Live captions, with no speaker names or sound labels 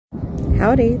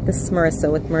Howdy, this is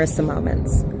Marissa with Marissa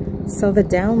Moments. So the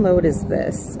download is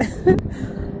this.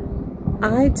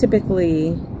 I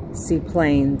typically see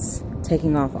planes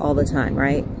taking off all the time,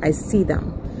 right? I see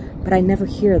them, but I never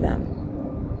hear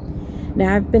them.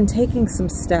 Now I've been taking some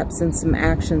steps and some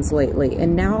actions lately,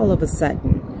 and now all of a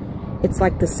sudden, it's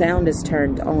like the sound is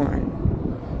turned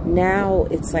on. Now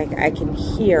it's like I can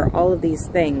hear all of these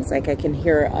things. Like I can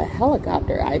hear a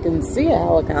helicopter. I can see a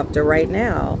helicopter right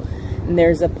now. And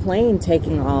there's a plane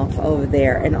taking off over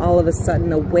there. And all of a sudden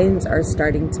the winds are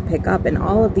starting to pick up. And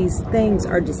all of these things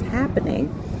are just happening.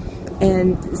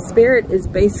 And Spirit is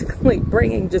basically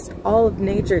bringing just all of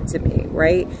nature to me,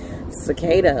 right?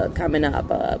 Cicada coming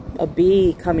up, a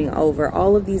bee coming over,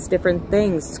 all of these different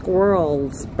things,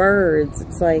 squirrels, birds.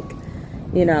 It's like,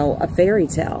 you know, a fairy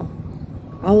tale.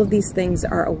 All of these things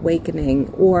are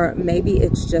awakening, or maybe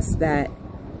it's just that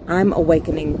I'm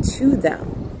awakening to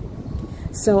them.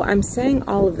 So I'm saying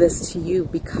all of this to you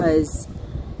because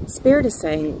Spirit is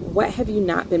saying, what have you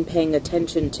not been paying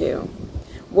attention to?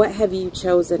 What have you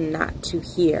chosen not to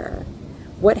hear?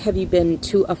 What have you been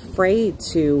too afraid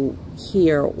to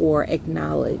hear or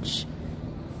acknowledge?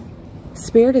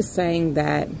 Spirit is saying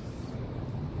that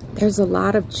there's a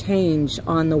lot of change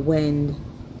on the wind.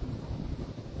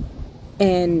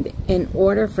 And in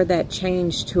order for that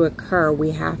change to occur,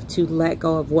 we have to let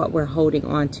go of what we're holding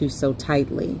on to so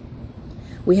tightly.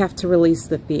 We have to release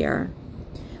the fear.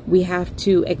 We have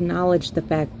to acknowledge the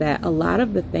fact that a lot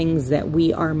of the things that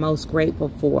we are most grateful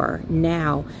for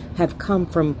now have come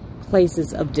from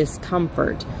places of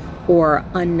discomfort or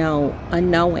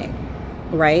unknowing,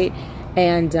 right?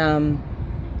 And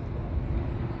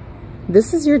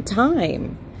this is your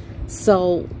time.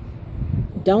 So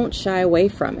don't shy away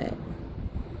from it.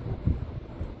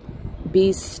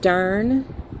 Be stern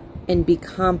and be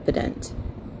confident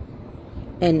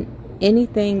in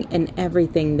anything and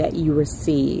everything that you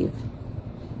receive.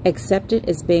 Accept it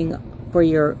as being for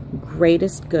your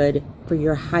greatest good, for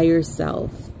your higher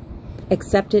self.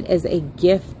 Accept it as a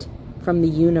gift from the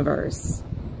universe.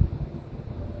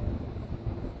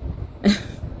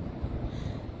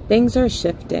 Things are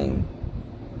shifting,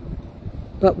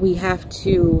 but we have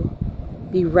to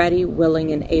be ready,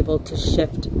 willing, and able to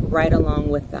shift right along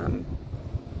with them.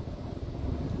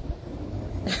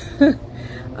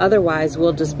 Otherwise,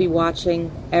 we'll just be watching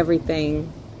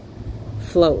everything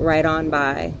float right on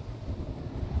by.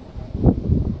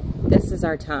 This is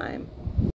our time.